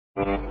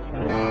Since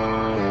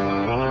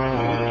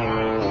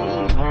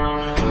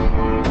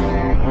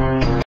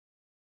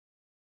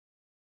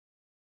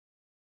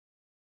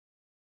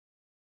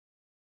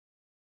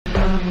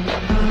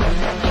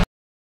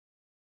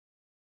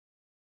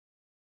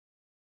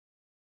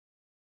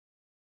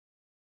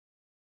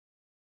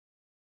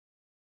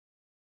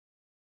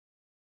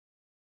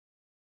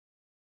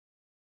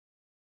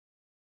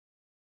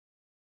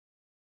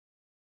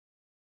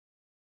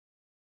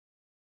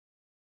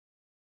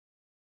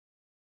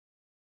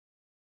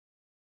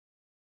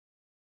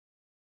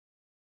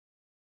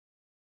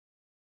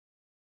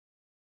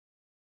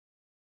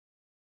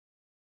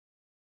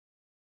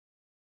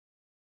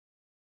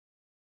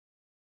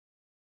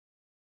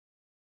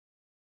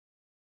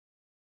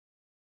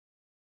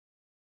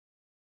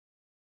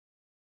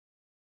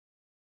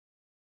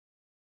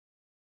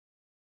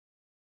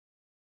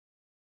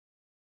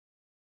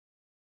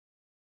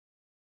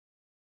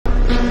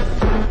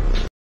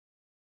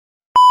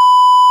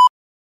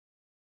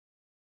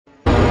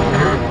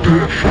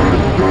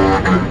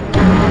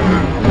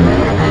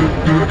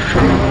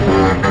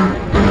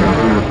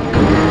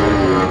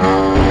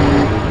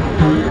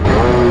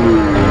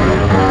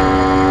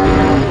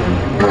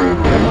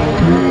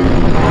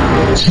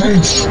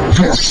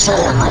your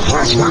son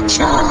has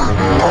returned,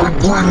 I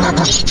bring the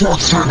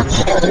destruction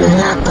of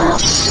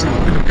Olympus!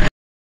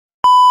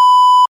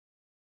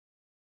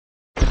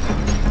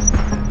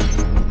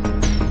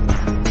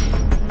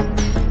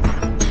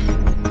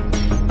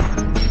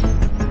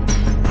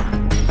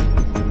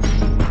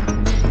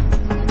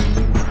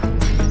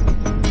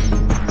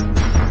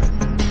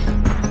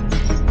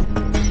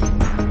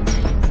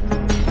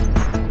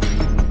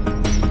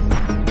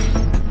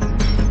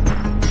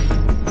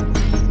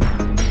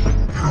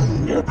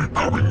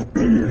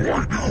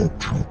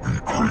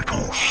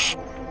 Kratos.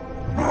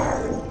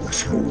 Now,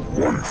 with your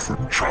wife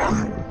and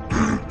child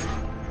dead,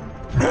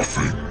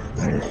 nothing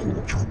will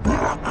hold you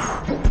back.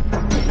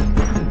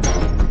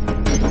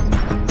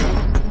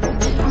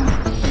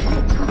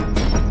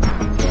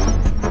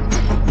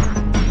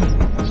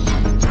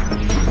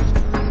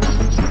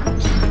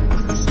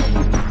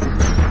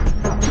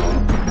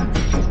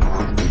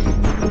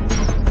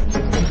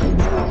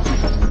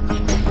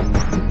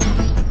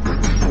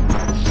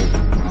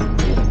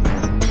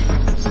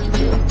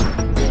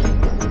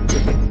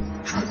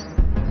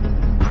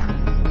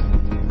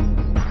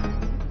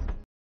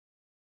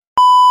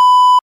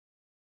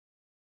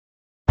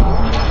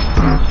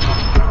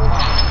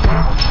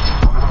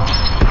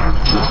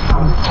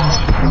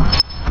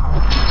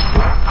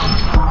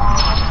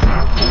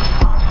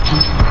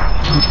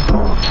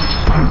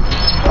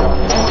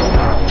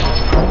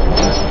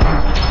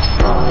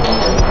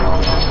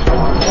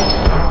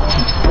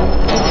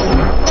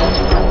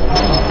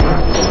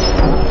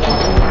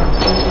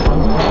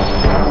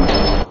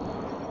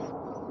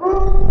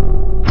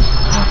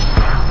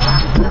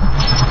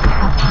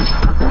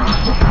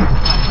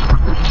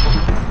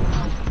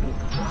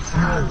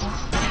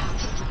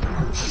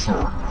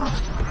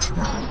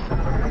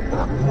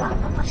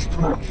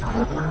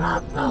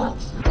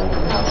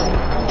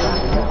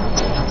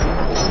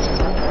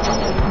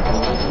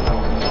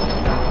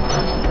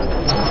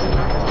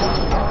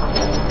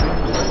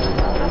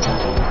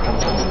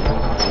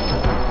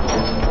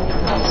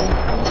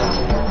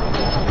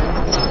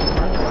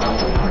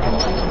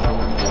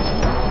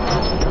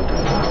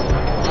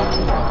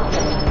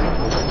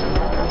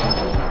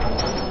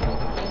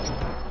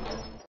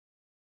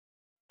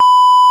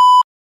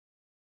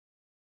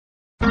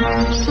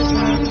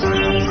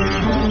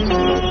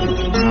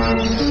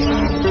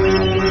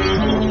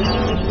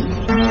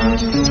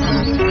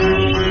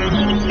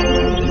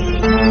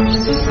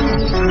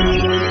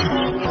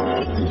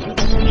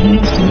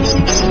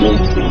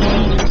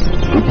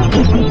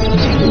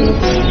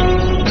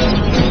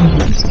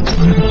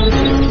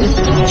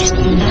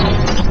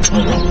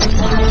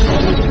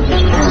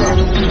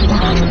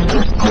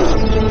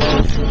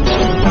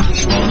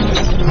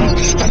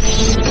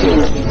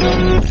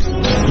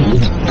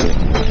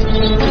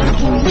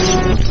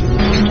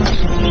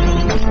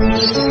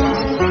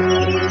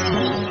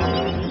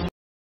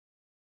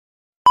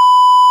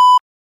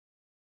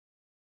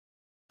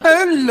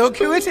 And look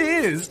who it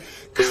is!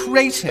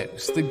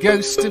 Kratos, the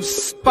ghost of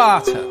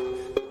Sparta,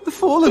 the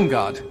fallen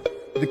god,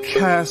 the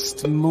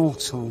cursed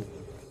mortal.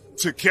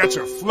 To catch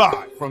a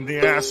fly from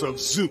the ass of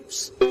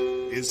Zeus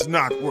is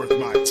not worth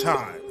my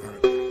time,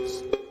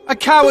 Hermes. A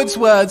coward's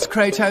words,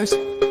 Kratos.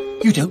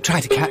 You don't try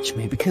to catch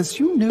me because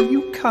you know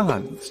you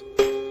can't.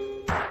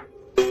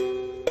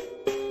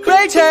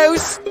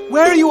 Kratos,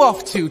 where are you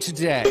off to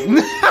today?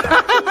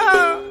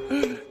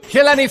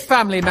 Kill any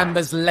family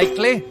members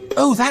lately?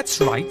 Oh, that's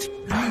right.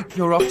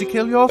 You're off to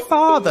kill your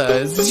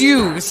father,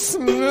 Zeus.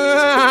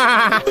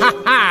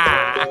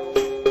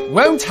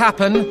 Won't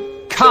happen,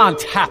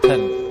 can't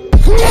happen.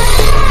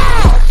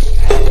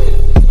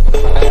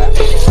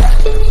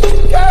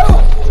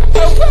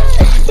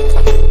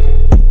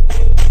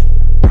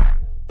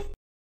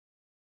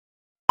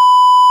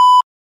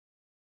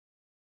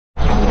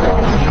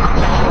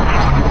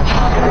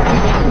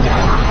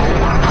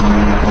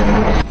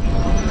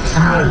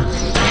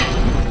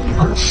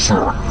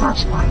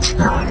 destruction has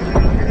returned.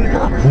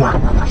 I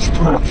bring the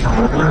destruction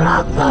of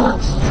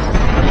Kratos.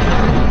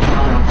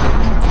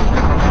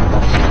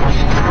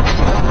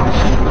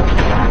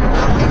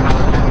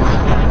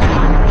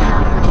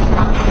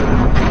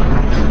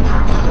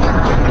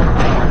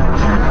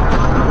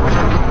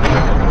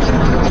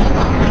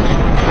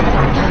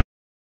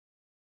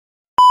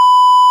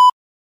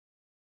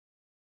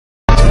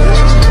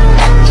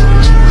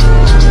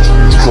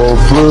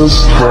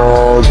 This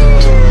God.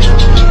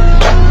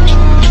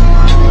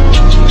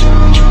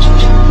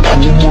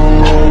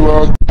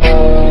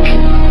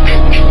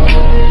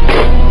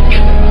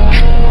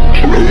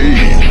 Hey,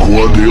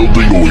 Quad Hill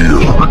Dingle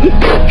here.